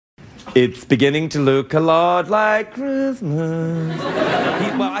It's beginning to look a lot like Christmas.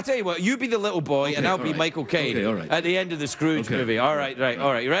 Well, I tell you what, you be the little boy and I'll be Michael Caine at the end of the Scrooge movie. All right,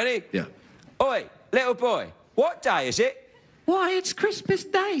 you ready? Yeah. Oi, little boy, what day is it? Why, it's Christmas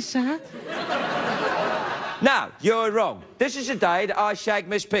Day, sir. No, you're wrong. This is the day that I shagged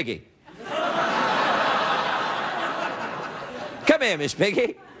Miss Piggy. Come here, Miss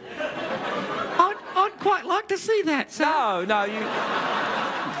Piggy. I'd quite like to see that, sir. No, you...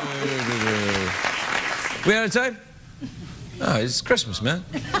 We out of time? Oh, it's Christmas, man.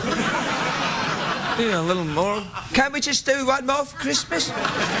 Yeah, a little more. Can't we just do one more for Christmas?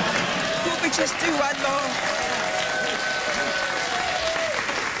 Can't we just do one more?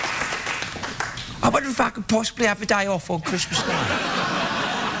 I wonder if I could possibly have a day off on Christmas Day.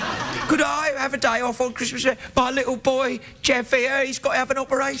 Could I have a day off on Christmas Day? My little boy, Jeff here, he's got to have an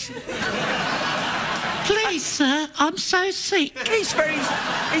operation. Please, sir, I'm so sick. He's very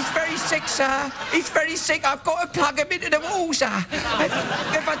sick, sir. He's very sick. I've got to plug him into the wall, sir.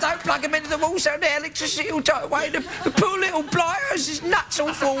 If I don't plug him into the wall, sir, the electricity will take away. The poor little blighers, his nuts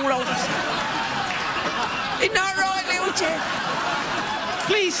will fall off. Isn't that right, little Jeff?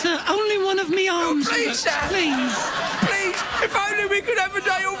 Please, sir, only one of me arms. Oh, please, sir. Please. Please, if only we could have a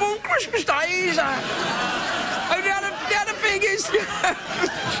day off on Christmas Day, sir. And the other thing is...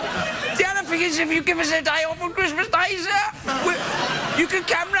 The other thing is, if you give us a day off on Christmas Day, sir, you can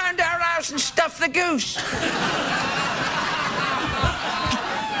come round our house and stuff the goose.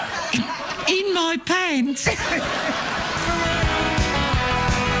 In my pants.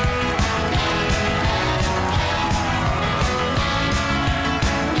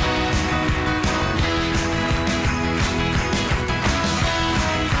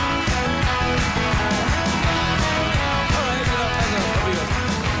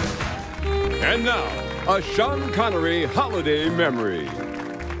 And now, a Sean Connery holiday memory.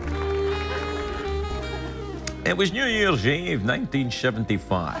 It was New Year's Eve,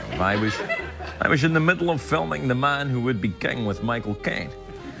 1975. I was in the middle of filming The Man Who Would Be King with Michael Caine.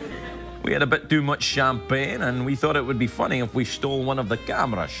 We had a bit too much champagne, and we thought it would be funny if we stole one of the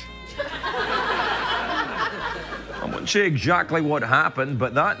cameras. I won't say exactly what happened,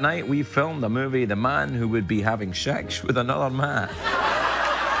 but that night we filmed the movie The Man Who Would Be Having Sex with Another Man.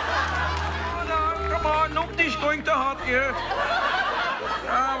 Nobody's going to hurt you.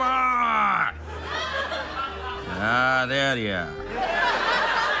 Come on. Ah, there you are.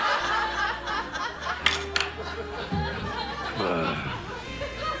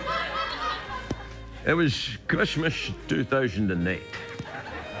 It was Christmas 2008.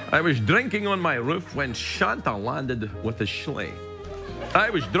 I was drinking on my roof when Santa landed with his sleigh. I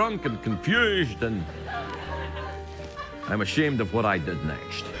was drunk and confused, and I'm ashamed of what I did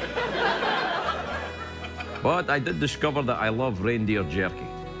next. But I did discover that I love reindeer jerky.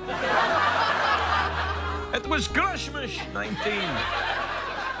 It was Christmas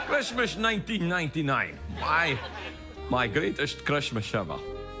 1999. My greatest Christmas ever.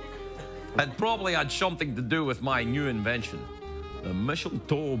 It probably had something to do with my new invention, the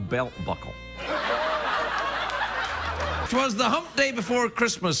mistletoe belt buckle. It was the hump day before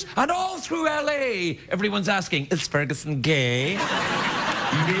Christmas, and all through LA, everyone's asking, is Ferguson gay?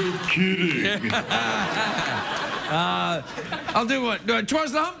 No kidding. I'll do one. No,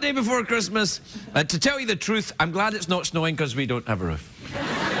 'twas the hump day before Christmas. To tell you the truth, I'm glad it's not snowing because we don't have a roof.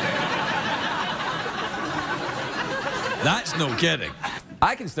 That's no kidding.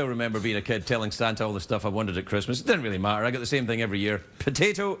 I can still remember being a kid telling Santa all the stuff I wanted at Christmas. It didn't really matter. I got the same thing every year.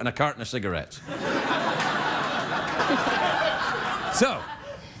 Potato and a carton of cigarettes. So,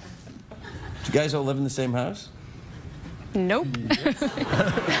 do you guys all live in the same house? Nope.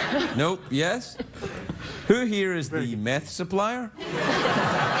 Nope, yes? Who here is the meth supplier?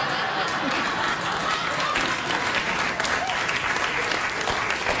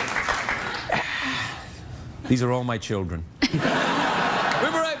 These are all my children. We'll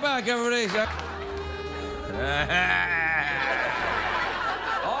be right back, everybody.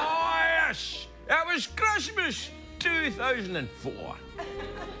 Oh, yes! It was Christmas 2004.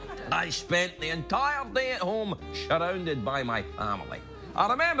 I spent the entire day at home surrounded by my family. I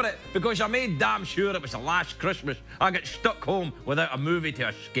remember it because I made damn sure it was the last Christmas I got stuck home without a movie to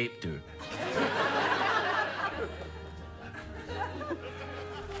escape to.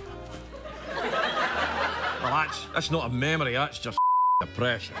 Well, that's not a memory, that's just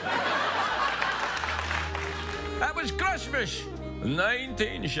depression. That was Christmas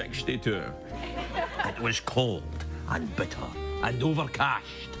 1962. It was cold and bitter and overcast.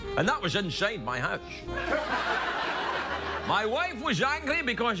 And that was inside my house. My wife was angry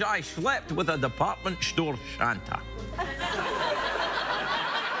because I slept with a department store Santa.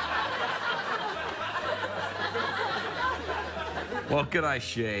 What can I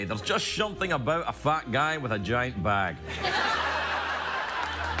say? There's just something about a fat guy with a giant bag.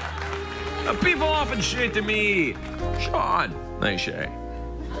 People often say to me, Sean, they say,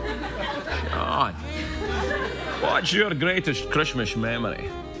 Sean, what's your greatest Christmas memory?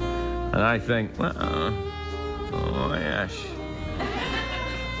 And I think, well, oh yes,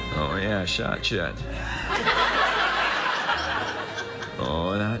 that's it.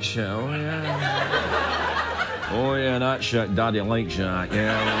 Oh, that's it, oh yeah. Oh yeah, that's it, Daddy likes that,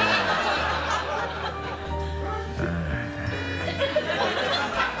 yeah.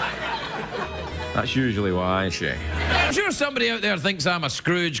 That's usually what I say. I'm sure somebody out there thinks I'm a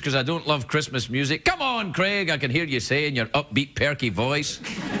Scrooge because I don't love Christmas music. Come on, Craig, I can hear you say in your upbeat, perky voice.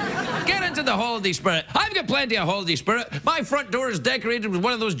 Get into the holiday spirit. I've got plenty of holiday spirit. My front door is decorated with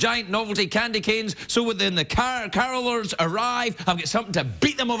one of those giant novelty candy canes, so when the carolers arrive, I've got something to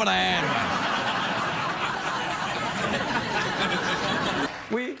beat them over the head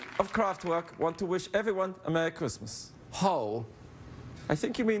with. We of Kraftwerk want to wish everyone a Merry Christmas. Ho? I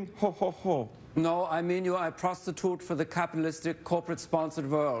think you mean ho ho ho. No, I mean you are a prostitute for the capitalistic,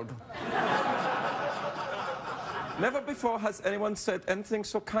 corporate-sponsored world. Never before has anyone said anything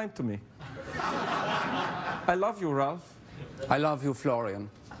so kind to me. I love you, Ralph. I love you, Florian.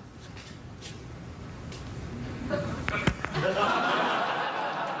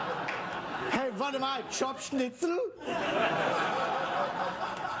 Hey, warte mal, Chopschnitzel?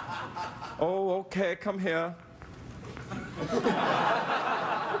 Oh, okay, come here. It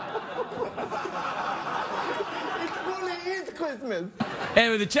really is Christmas.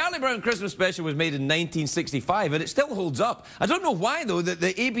 Anyway, the Charlie Brown Christmas special was made in 1965, and it still holds up. I don't know why, though, that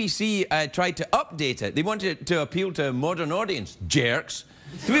the ABC tried to update it. They wanted it to appeal to a modern audience. Jerks.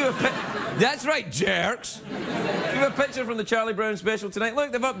 That's right, jerks. Do we have a picture from the Charlie Brown special tonight?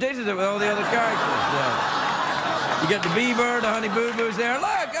 Look, they've updated it with all the other characters. Yeah. You get the Bieber, the Honey Boo Boo's there.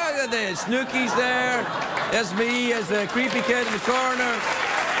 Look, the Snooki's there. There's me as the creepy kid in the corner.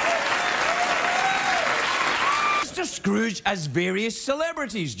 Mr. Scrooge as various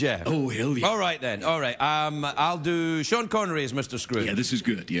celebrities, Jeff. Oh, hell yeah. All right, then. All right. I'll do Sean Connery as Mr. Scrooge. Yeah, this is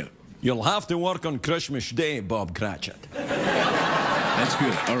good, yeah. You'll have to work on Christmas Day, Bob Cratchit. That's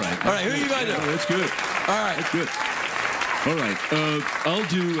good. All right. All right, who you going to do? Oh, that's good. All right. That's good. All right. I'll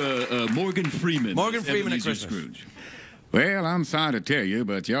do Morgan Freeman. Morgan Freeman at Ebenezer Christmas. Scrooge. Well, I'm sorry to tell you,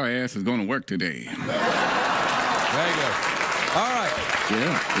 but your ass is going to work today. Very good. All right.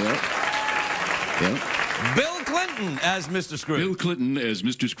 Yeah. Bill Clinton as Mr. Scrooge. Bill Clinton as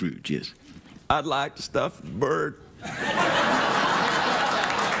Mr. Scrooge, yes. I'd like to stuff a bird.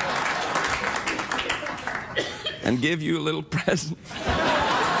 And give you a little present.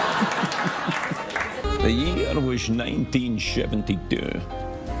 The year was 1972.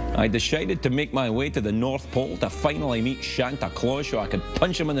 I decided to make my way to the North Pole to finally meet Santa Claus so I could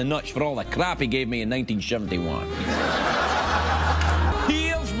punch him in the nuts for all the crap he gave me in 1971.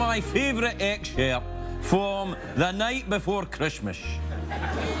 Here's my favourite excerpt from The Night Before Christmas.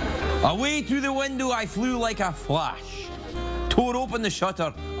 Away through the window I flew like a flash, tore open the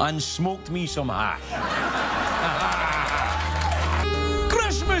shutter and smoked me some hash.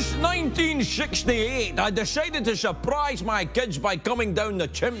 Christmas 1968, I decided to surprise my kids by coming down the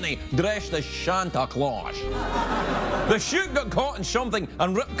chimney dressed as Santa Claus. The chute got caught in something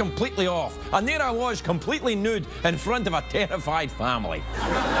and ripped completely off, and there I was, completely nude, in front of a terrified family.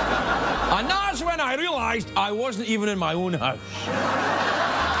 And that's when I realised I wasn't even in my own house.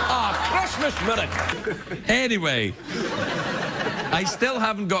 A Christmas miracle. Anyway, I still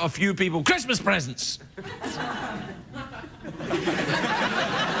haven't got a few people Christmas presents.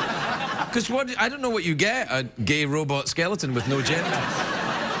 Because I don't know what you get, a gay robot skeleton with no genitals.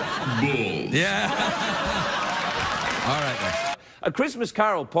 Balls. Yeah. All right, then. A Christmas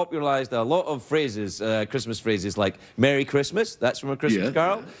Carol popularised a lot of phrases, Christmas phrases like Merry Christmas, that's from A Christmas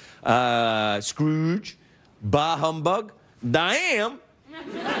Carol, Scrooge, Bah Humbug, Damn.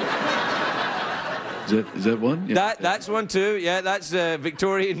 Is that one? Yeah. That's one too, yeah, that's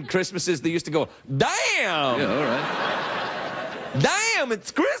Victorian Christmases. They used to go, Damn! Yeah, all right. Damn,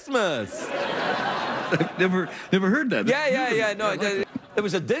 it's Christmas! I've never heard that. Yeah. No, there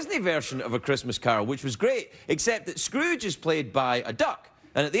was a Disney version of A Christmas Carol, which was great, except that Scrooge is played by a duck.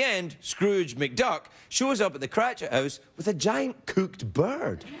 And at the end, Scrooge McDuck shows up at the Cratchit house with a giant cooked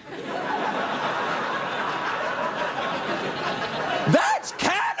bird. That's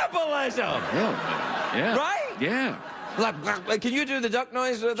cannibalism! Yeah. Right? Yeah. Like, can you do the duck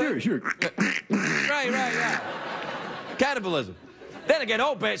noise? Sure. Right, yeah. Cannibalism. Then again,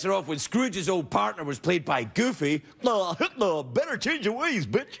 all bets are off when Scrooge's old partner was played by Goofy. No, better change your ways,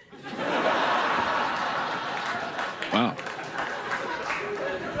 bitch. Wow.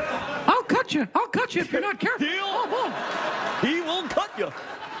 cut you. I'll cut you if you're not careful. He will cut you.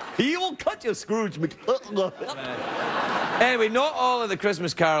 He will cut you, Scrooge. Anyway, not all of the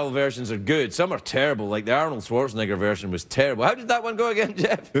Christmas Carol versions are good. Some are terrible, like the Arnold Schwarzenegger version was terrible. How did that one go again,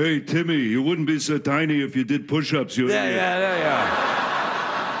 Jeff? Hey, Timmy, you wouldn't be so tiny if you did push-ups, you idiot. There you are.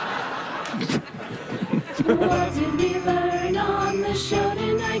 What did we learn on the show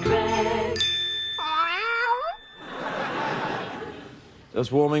tonight, Greg?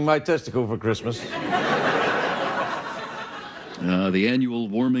 Just warming my testicle for Christmas. The annual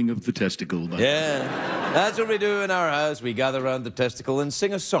warming of the testicle. Yeah, that's what we do in our house. We gather around the testicle and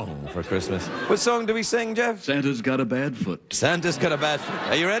sing a song for Christmas. What song do we sing, Jeff? Santa's got a bad foot. Santa's got a bad foot.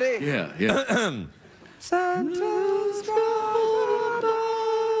 Are you ready? Yeah. Santa's got a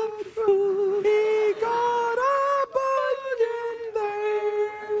bad foot. He got a bug in there.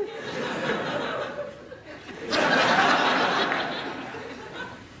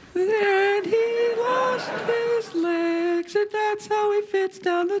 And he lost his legs, and that's how he fits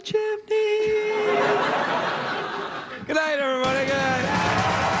down the chimney. Good night, everybody. Good night.